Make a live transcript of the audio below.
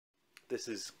This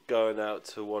is going out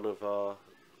to one of our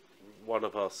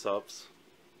subs.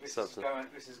 This is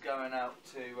going out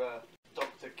to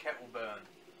Dr. Kettleburn.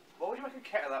 Why would you make a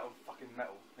kettle out of fucking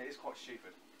metal? It is quite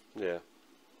stupid. Yeah.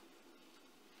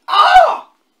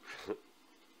 Ah!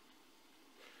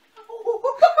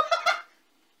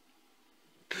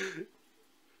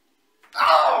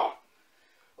 Oh!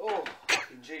 Oh,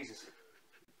 fucking Jesus.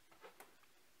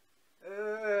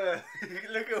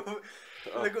 Look at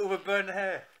all the burnt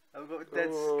hair. I've got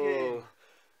dead skin.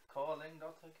 Calling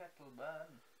Dr.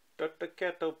 Kettleburn. Dr.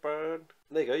 Kettleburn.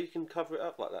 There you go, you can cover it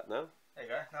up like that now. There you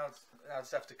go, now I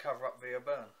just have to cover up the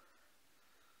burn.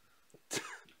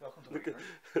 Welcome to Weekend.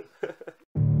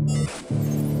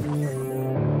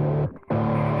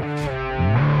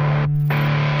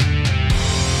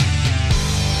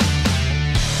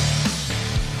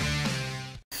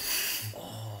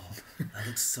 That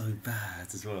looks so bad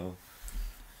as well.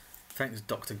 Thanks,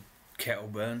 Dr.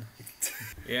 Kettleburn.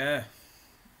 Yeah,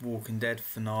 Walking Dead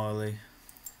finale.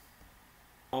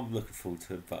 I'm looking forward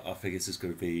to it, but I think it's just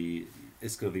going to be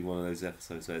one of those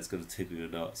episodes where it's going to tickle your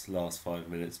nuts. Last 5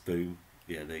 minutes, boom.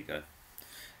 Yeah, there you go.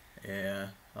 Yeah,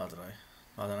 I don't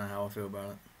know how I feel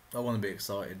about it. I want to be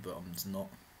excited, but I'm just not.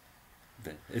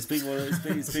 Yeah. It's been one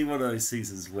of those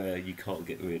seasons where you can't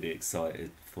get really excited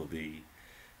for the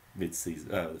mid-season,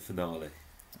 the finale.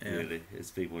 Yeah. Really,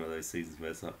 it's been one of those seasons where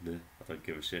it's like, nah, I don't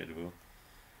give a shit anymore.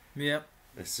 Yep.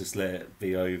 Let's just let it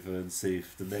be over and see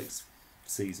if the next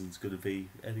season's going to be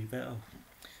any better.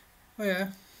 Oh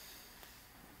yeah.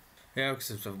 Yeah, I'll just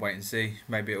have to wait and see.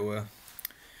 Maybe it will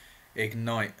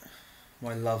ignite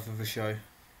my love of the show.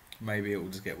 Maybe it will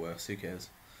just get worse. Who cares?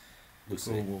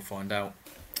 We'll find out.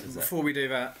 Before we do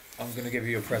that, I'm going to give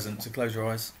you a present. So close your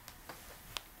eyes.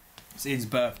 It's Ian's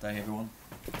birthday, everyone.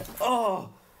 Oh,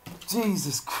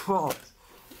 Jesus Christ!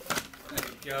 There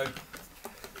you go.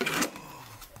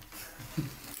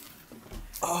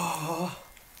 Oh.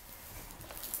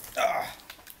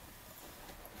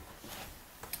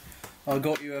 I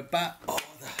got you a bat. Oh,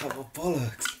 the hell of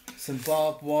bollocks! Some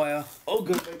barbed wire. I'm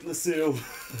gonna make Lucille.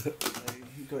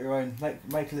 You've got your own.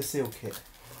 Make a Lucille kit.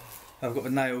 I've got the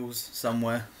nails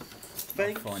somewhere.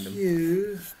 Thank find them.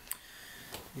 you.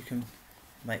 You can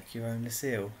make your own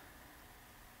Lucille.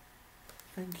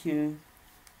 Thank you.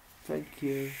 Thank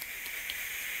you.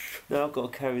 Now I've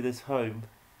got to carry this home.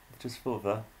 Just for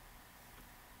that.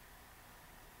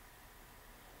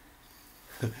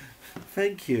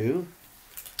 Thank you.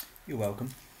 You're welcome.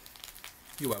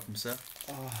 You're welcome, sir.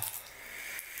 Oh,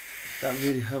 that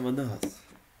really hurt my nuts.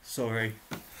 Sorry.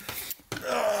 So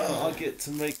I get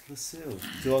to make Lucille.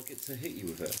 Do I get to hit you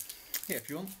with it? Yeah, if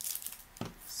you want.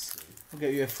 Sweet. I'll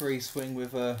get you a free swing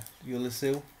with your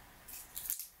Lucille.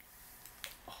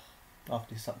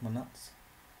 After you suck my nuts.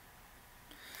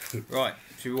 Right,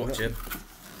 should we watch it?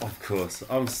 Of course.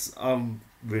 I'm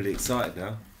really excited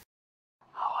now.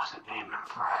 I wasn't aiming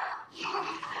for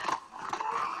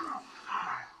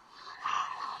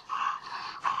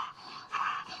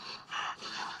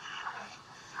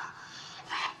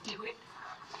Do it.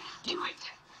 Do it.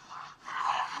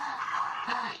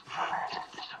 Get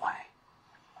this away.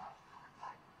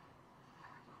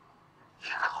 You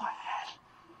go ahead.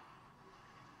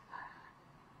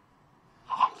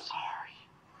 I'm sorry.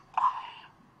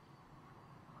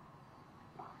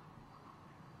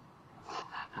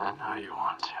 I know you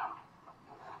want to.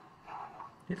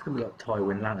 It's gonna be like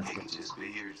Tywin He Lannister. can just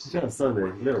be here to Yeah, slowly,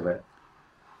 a little bit.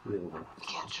 You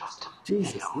can't trust him.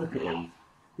 Jesus, You know look at me. him.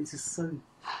 He's just so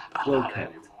But well not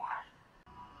kept. anymore.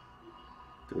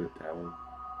 Do it, Darren.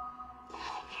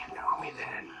 You know me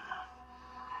then.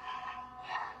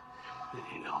 And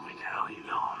you know me now. You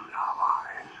know I'm not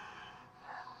lying.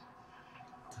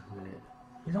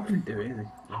 He's not gonna do it, is he?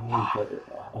 I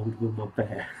would win my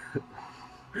bear.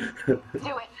 Do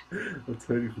it. I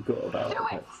totally forgot about Do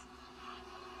that. it.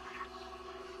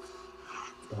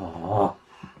 Ah.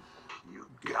 You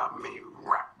got me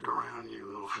wrapped around your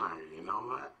little finger. You know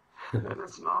that? And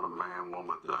it's not a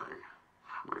man-woman thing.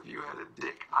 But if you had a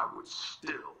dick, I would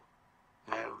still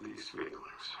have these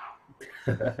feelings.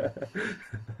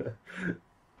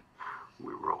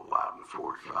 We roll out in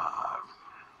 45.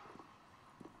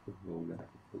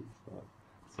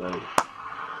 So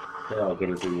they are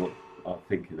going to do what I'm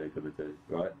thinking they're going to do,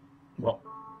 right? What?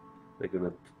 They're going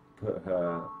to put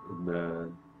her in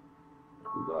the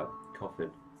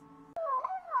coffin.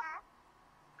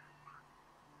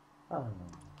 Oh.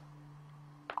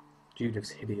 Judith's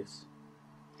hideous.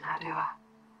 How do I?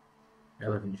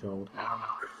 Elephant child. I don't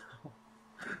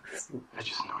know. I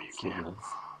just know you can't.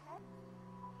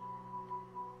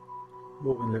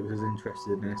 Morgan looks as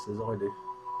interested in this as I do.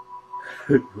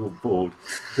 You're bored.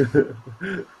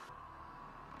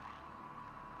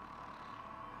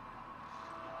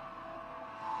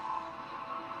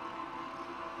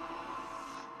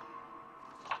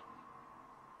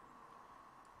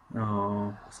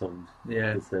 song.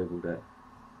 Yeah. Disabled it.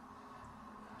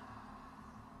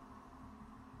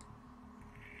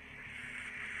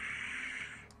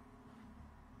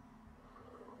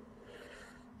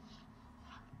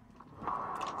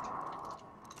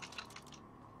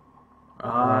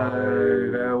 Oh,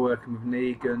 they're working with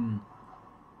Negan.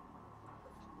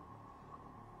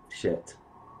 Shit.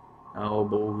 Oh,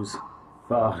 balls.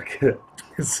 Fuck.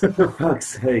 For fuck's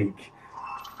sake.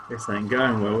 This ain't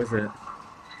going well, is it?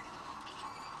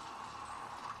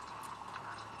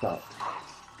 Fuck.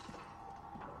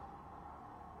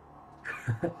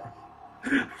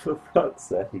 For fuck's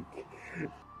sake.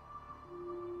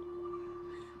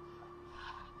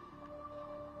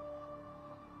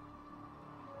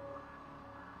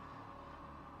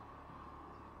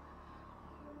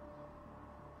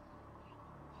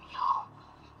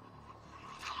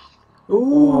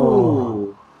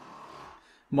 Ooh!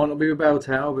 Might not be a bell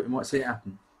tower, but we might see it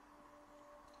happen.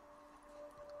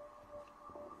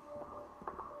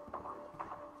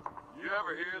 You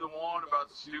ever hear the one about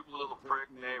the stupid little prick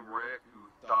named Rick who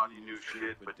thought he knew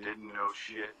shit but didn't know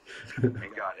shit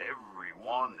and got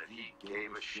everyone that he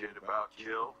gave a shit about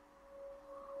killed?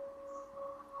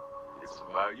 It's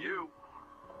about you.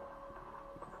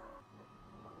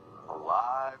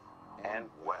 Alive and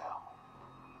well.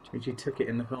 She took it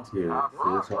in the casket. Yeah,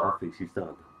 so that's what I think she's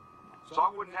done. So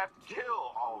I wouldn't have to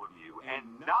kill all of you, and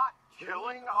not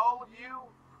killing all of you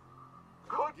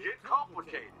could get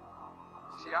complicated.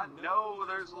 See, I know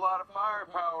there's a lot of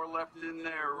firepower left in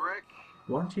there, Rick.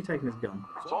 Why aren't you taking his gun?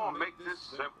 So I'm gonna make this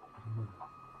simple.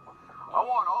 I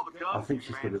want all the guns I think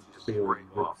she's going to be on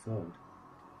Rick's side.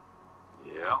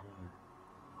 Yeah,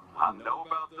 I know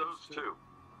about those too.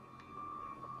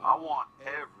 I want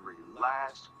every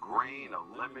last grain of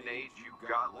lemonade you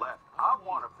got left. I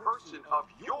want a person of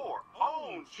your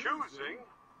own choosing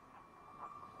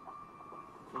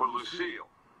for Lucille.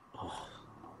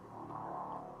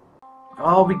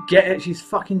 Oh, we get it. She's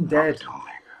fucking dead.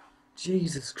 Filmmaker,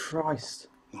 Jesus Christ.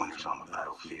 when it's on the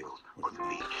battlefield or the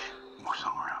beach or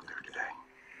somewhere out there today.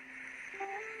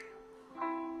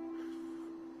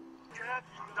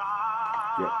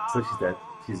 Yeah, so she's dead.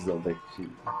 She's a zombie.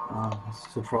 Oh,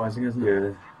 that's surprising, isn't it?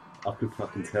 Yeah, I could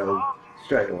fucking tell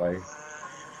straight away.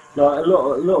 Like a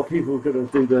lot of people are gonna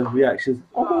do the reactions.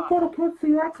 Oh my god, I can't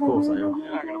see that. Of course they are.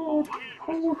 Oh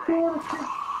my god.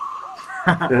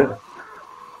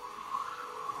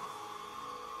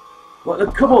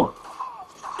 What? Come on!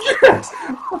 Yes!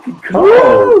 Fucking come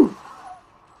on!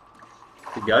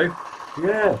 Good go.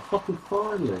 Yeah, fucking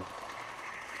finally.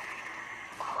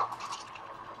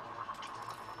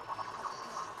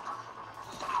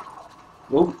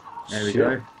 Oh, There we shit.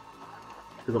 go.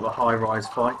 We've got the high-rise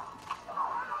fight.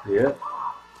 Yeah.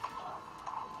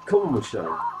 Come on,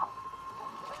 Michelle.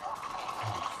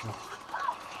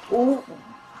 Oh,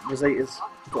 Rosita's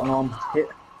got an arm hit.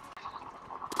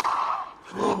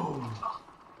 Oh.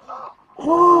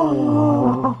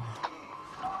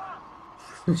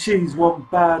 She's one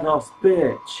badass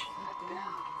bitch.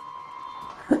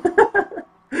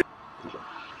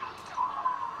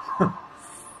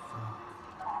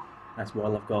 That's why I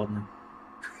love gardening.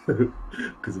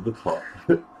 Because of the plot.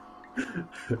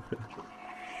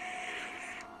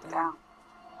 Down.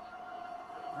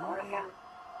 More again.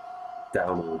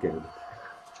 Down all again.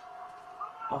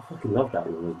 I fucking love that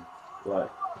woman.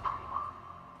 Like,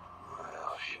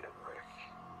 Well, shit, Rick.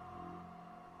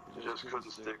 You just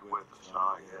couldn't stick with us,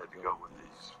 huh? You had to go with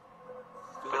these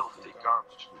filthy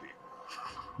garbage people.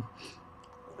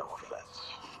 No offense.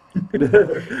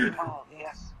 Oh,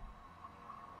 yes.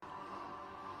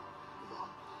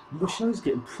 Michelle's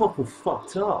getting proper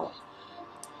fucked up.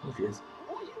 There she is.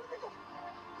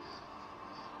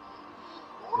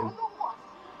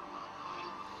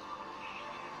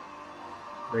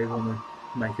 They want to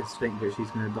make us think that she's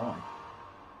going to die.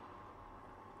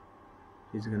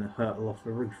 She's going to hurtle off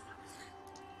the roof.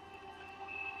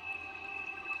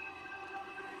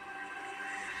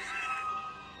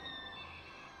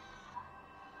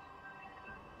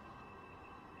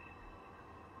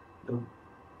 Oh,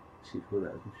 she pulled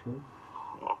out of the show.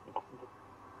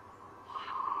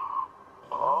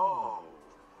 Oh.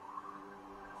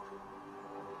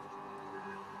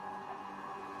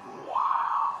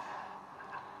 Wow.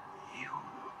 You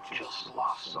just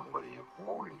lost somebody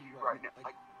important to you right now.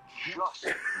 Like, just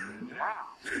now.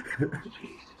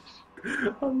 Jesus.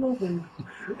 I love him.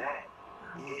 That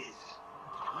is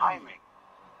timing.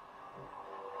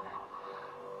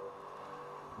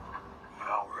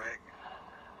 Well, Rick,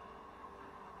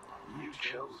 you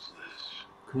chose this.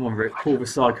 Come on, Rick, pull the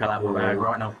psycho out of the bag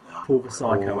right now. Pull the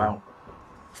psycho out.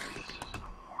 This is no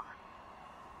warning.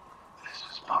 This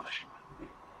is punishment.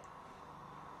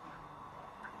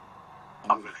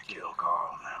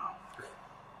 Carl now.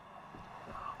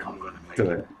 I'm gonna make Do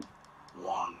it.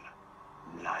 one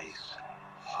nice,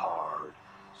 hard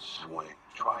swing.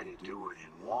 Try to do it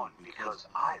in one because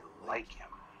I like him.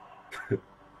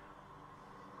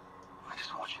 I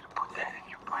just want you to put that in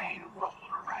your brain and roll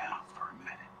it around for a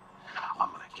minute.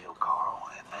 I'm gonna kill Carl,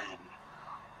 and then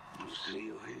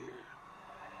Lucille here,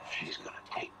 she's gonna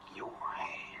take your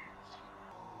hands.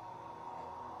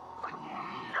 But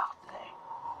nothing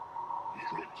is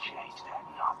gonna change that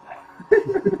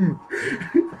nothing.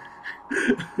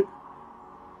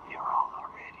 You're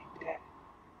already dead.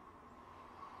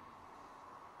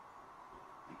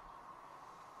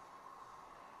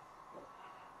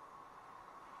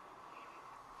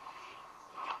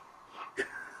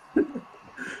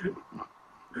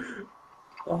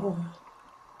 Oh.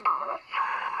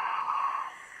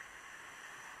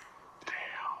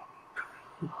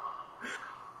 Damn.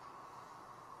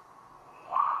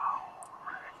 Wow,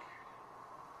 Rick.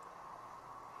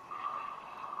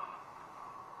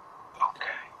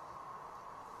 Okay.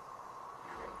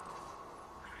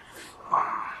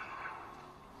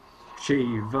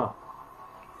 Shiva.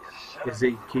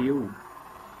 Ezekiel.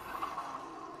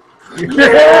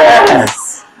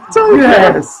 Yes!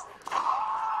 Yes!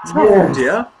 Told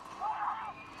ya.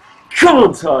 Come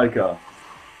on, Tiger!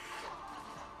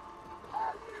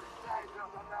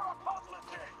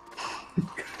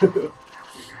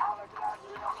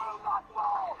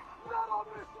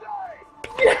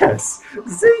 Yes!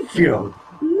 Ezekiel!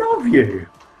 Love you!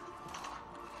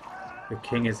 The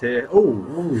king is here.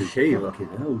 Oh, Shiva. Fucking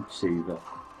hell, Shiva.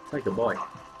 Take a bite.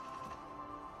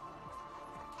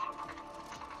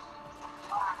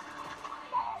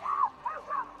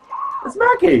 It's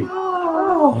Maggie!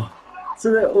 Oh!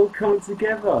 So they're all coming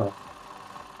together.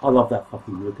 I love that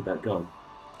fucking look at that gun.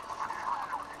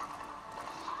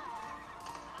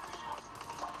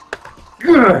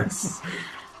 Yes!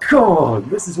 Come on,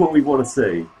 this is what we want to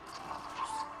see.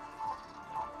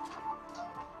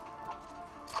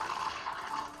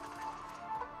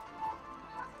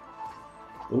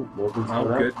 Oh, Morgan's Oh,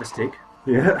 got good out. mistake.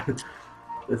 Yeah.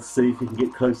 Let's see if you can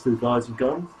get close to the guys with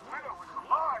guns.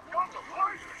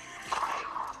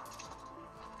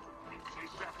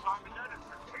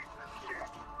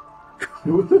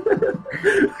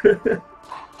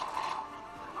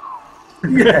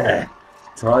 Yeah!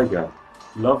 Tiger.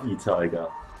 Love you, Tiger.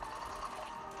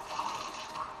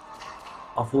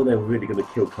 I thought they were really going to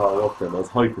kill Carl off then. I was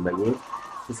hoping they would,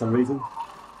 for some reason.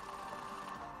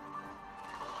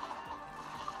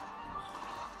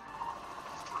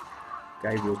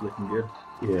 Gabriel's looking good.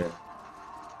 Yeah.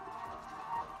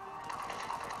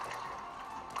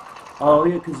 Oh,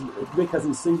 yeah, because Rick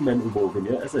hasn't seen Mental Morgan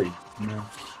yet, has he? No.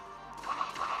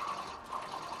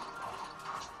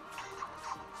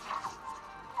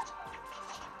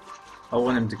 I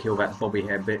want him to kill that bobby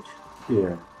hair bitch.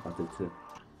 Yeah, I did too.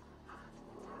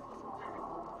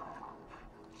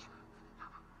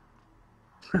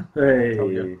 Hey,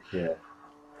 Told you. yeah.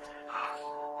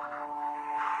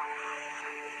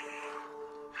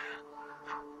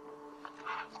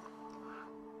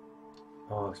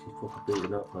 Oh, she's fucking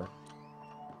beaten up, man.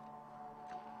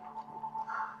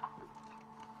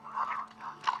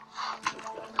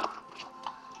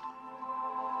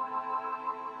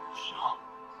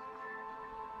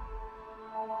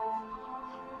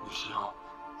 Michelle.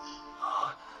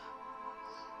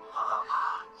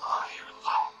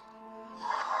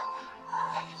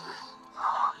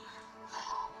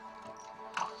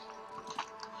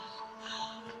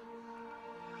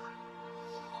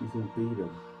 She's all beaten.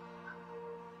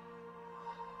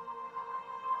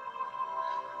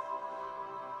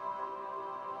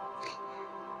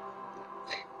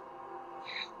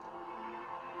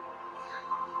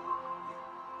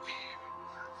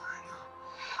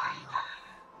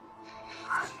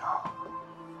 I know.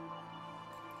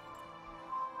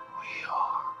 We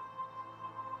are.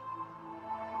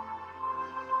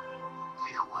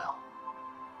 We will.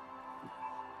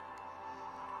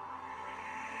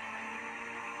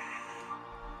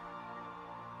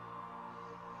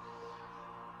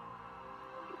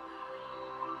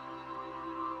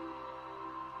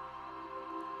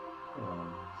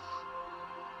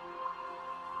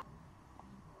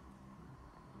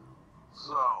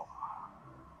 So,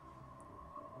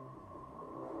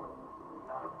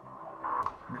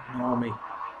 An army.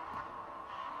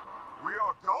 we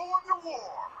are going to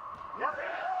war.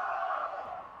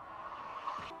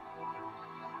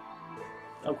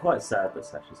 I'm quite sad that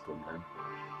Sasha's gone now.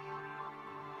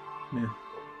 Yeah.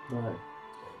 No,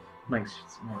 Makes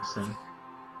sense.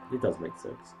 it does make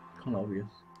sense. Kind of obvious.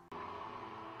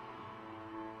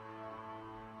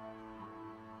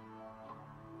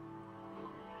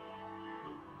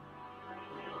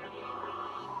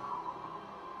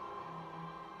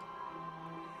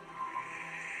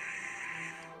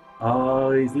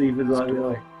 Oh, he's leaving like It's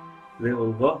little, Dwight.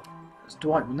 little what? It's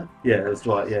Dwight, wasn't it? Yeah, that's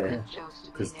Dwight. Yeah, Yeah. Chose to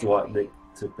be because there Dwight for Nick you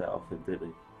took that off him, didn't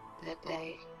he? that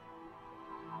day,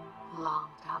 a long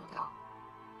time ago.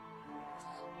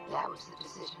 That was the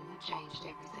decision that changed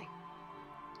everything.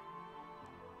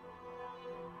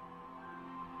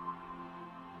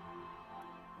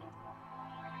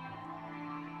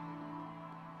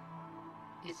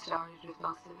 It started with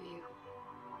both of you,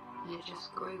 and it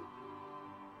just grew.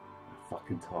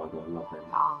 Fucking tiger, I love him.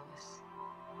 All of us.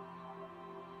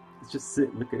 It's just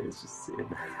sitting. Look at it. It's just sitting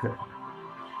there.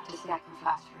 To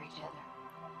sacrifice for each other.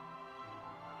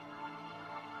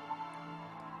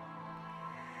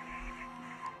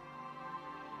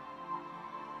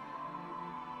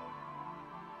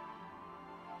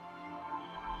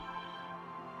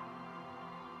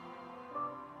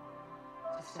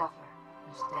 To suffer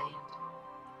and stand.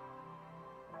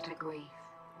 To grieve.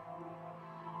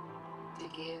 To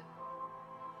give.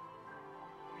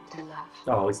 To love.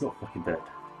 Oh, he's not fucking dead.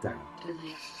 Damn. To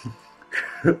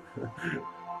live.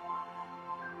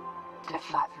 To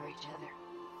fight for each other.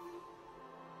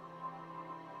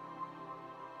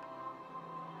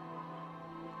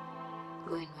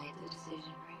 Glenn made the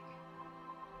decision, Rick.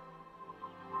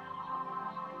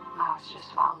 I was just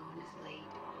following his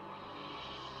lead.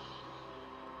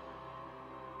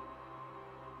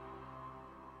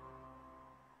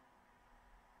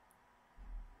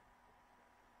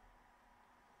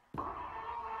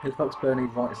 Who the fuck's Bernie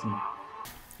Wrightson?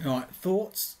 Alright,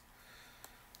 thoughts?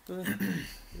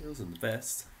 It wasn't the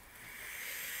best.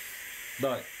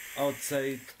 Like, I'd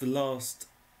say the last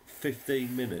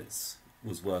 15 minutes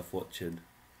was worth watching.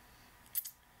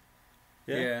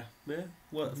 Yeah? Yeah?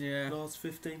 What? Yeah. Last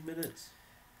 15 minutes?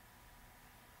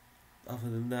 Other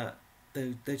than that,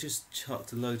 they just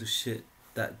chucked a load of shit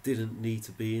that didn't need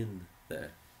to be in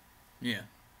there. Yeah.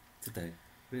 Did they?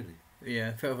 Really? Yeah,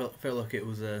 it felt like it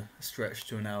was a stretch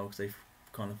to an hour because they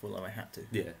kind of felt like they had to,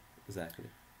 Yeah, exactly.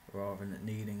 rather than it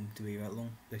needing to be that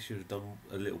long. They should have done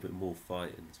a little bit more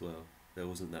fighting as well. There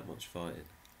wasn't that much fighting.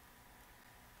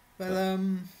 Well,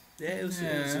 Yeah, it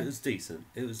was decent.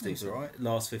 It was decent. alright.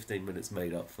 Last 15 minutes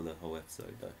made up for the whole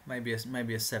episode, though. maybe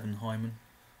a 7 Hyman.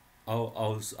 I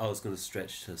was going to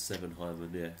stretch to 7 Hyman.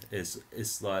 Yeah,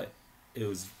 it's like it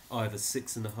was either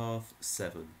 6.5,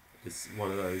 7. It's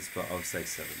one of those, but I'll say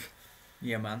 7.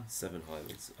 Yeah, man. 7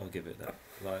 Hymans. I'll give it that.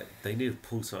 Like, they need to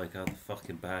pull something out of the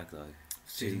fucking bag, though.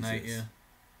 Season 8, yeah.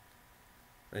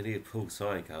 They need to pull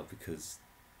something out because,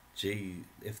 gee,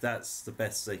 if that's the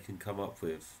best they can come up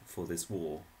with for this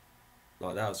war,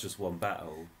 like, that was just one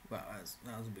battle. Well, that was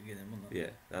the beginning, wasn't it?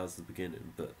 Yeah, that was the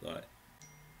beginning, but, like,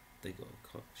 they got to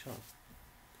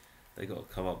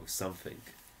come up with something.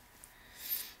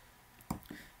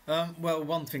 Well,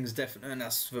 one thing's definite, and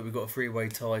that's that we've got a 3-way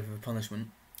tie for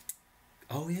punishment.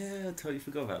 Oh yeah, I totally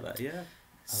forgot about that. Yeah.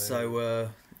 So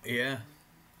yeah,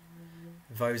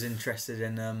 if I was interested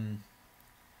in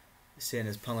seeing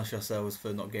us punish ourselves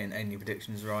for not getting any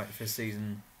predictions right for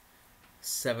season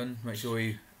 7, make sure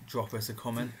you drop us a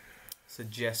comment.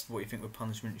 Suggest what you think the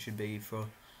punishment should be for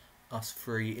us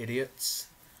 3 idiots.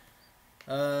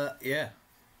 Yeah,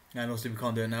 and also we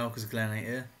can't do it now because Glenn ain't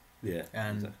here. Yeah.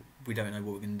 And exactly. we don't know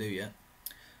what we're gonna do yet.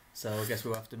 So I guess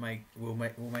we'll have to make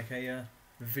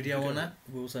a video on that.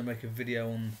 We'll also make a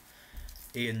video on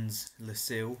Ian's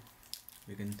Lucille.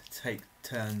 We can take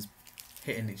turns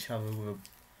hitting each other with a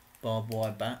barbed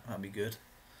wire bat. That'd be good.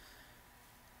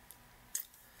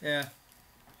 Yeah.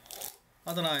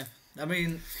 I don't know. I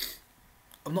mean,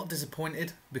 I'm not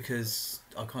disappointed because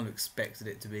I kind of expected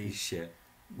it to be Shit.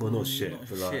 Well, not shit,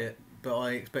 but like shit, but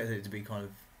I expected it to be kind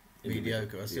of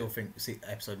mediocre. I still yeah. think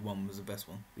episode 1 was the best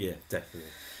one. Yeah, definitely.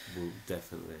 Well,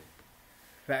 definitely.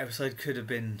 That episode could have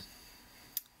been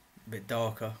a bit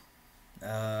darker.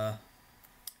 I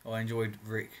enjoyed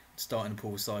Rick starting to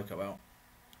pull Psycho out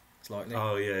slightly.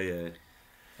 Oh yeah.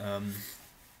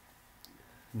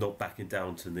 Not backing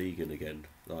down to Negan again.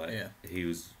 Like Yeah. he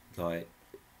was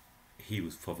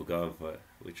proper going for it,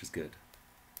 which was good.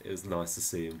 It was nice to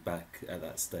see him back at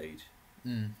that stage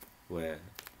where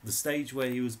the stage where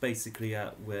he was basically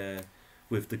at where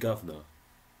with the governor.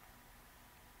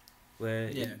 Where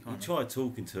he tried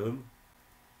talking to him,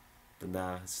 but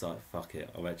nah, it's like, fuck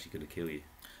it, I'm actually going to kill you.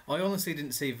 I honestly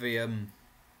didn't see the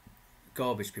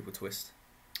garbage people twist.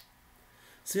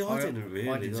 See, I didn't really.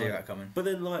 I didn't see that coming. But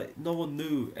then, like, no one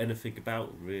knew anything about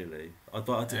him, really. I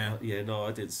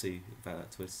didn't see about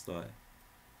that twist. Like,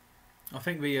 I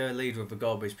think the leader of the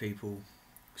garbage people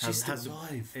she's still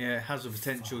alive. has the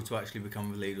potential to actually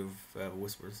become the leader of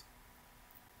Whisperers.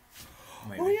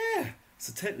 Maybe. Oh, yeah!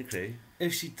 So technically,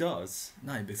 if she does,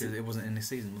 No, because it wasn't in this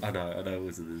season. Was it? I know it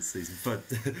wasn't in this season, but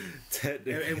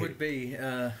technically, It would be.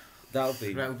 that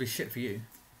would be shit for you.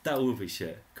 That would be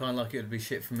shit. Kind of like it would be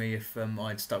shit for me if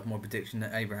I'd stuck my prediction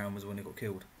that Abraham was the one who got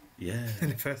killed Yeah. in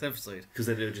the first episode. Because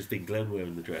then it would have just been Glenn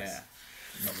wearing the dress.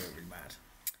 Yeah, not really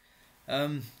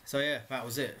mad. So yeah, that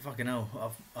was it. Fucking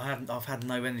hell, I've had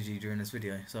no energy during this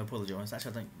video, so I apologise.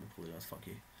 Actually, I don't apologise. Fuck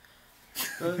you.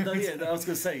 No, yeah, I was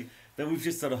going to say that we've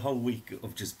just done a whole week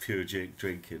of just pure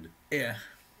drinking. Yeah.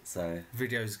 So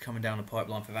Videos coming down the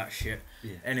pipeline for that shit.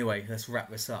 yeah. Anyway, let's wrap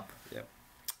this up. Yep.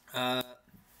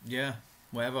 Yeah.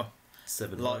 Whatever.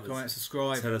 7 Like, Hymens. comment,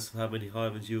 subscribe. Tell us how many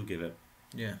Hymens you'll give it.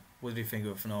 Yeah. What do you think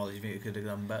of the finale? Do you think it could have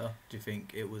done better? Do you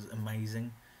think it was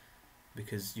amazing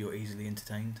because you're easily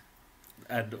entertained?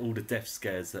 And all the death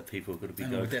scares that people are going to be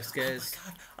And going. all the death scares. Oh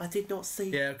my god! I did not see.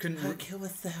 Yeah, her kill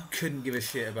herself. couldn't give a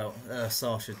shit about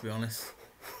Sasha, to be honest.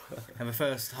 And the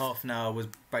first half an hour was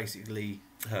basically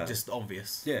Her. just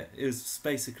obvious. Yeah, it was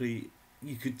basically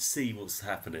you could see what's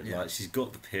happening. Yeah. Like she's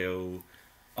got the pill.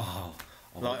 Oh,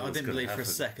 Like I what's didn't gonna believe for a happen?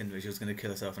 second that she was going to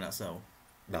kill herself in that cell.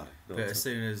 No, not But at as all.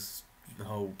 soon as the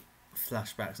whole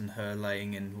flashbacks and her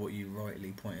laying in what you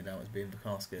rightly pointed out as being the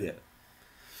casket, Yeah,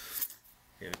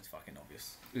 it was fucking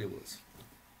obvious. it was.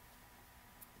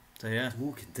 So yeah, The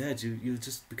Walking Dead, you're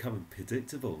just becoming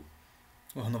predictable.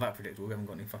 well, not that predictable. We haven't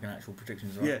got any fucking actual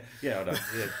predictions, right? Yeah, I know.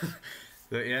 Yeah.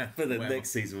 But yeah. But then whatever.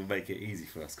 next season will make it easy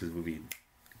for us because we'll be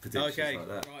predictions Okay, like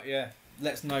that. right, yeah.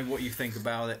 Let's know what you think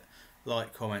about it.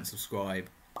 Like, comment, subscribe.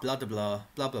 Blah blah blah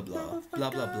blah blah blah blah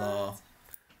blah blah.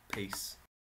 Peace.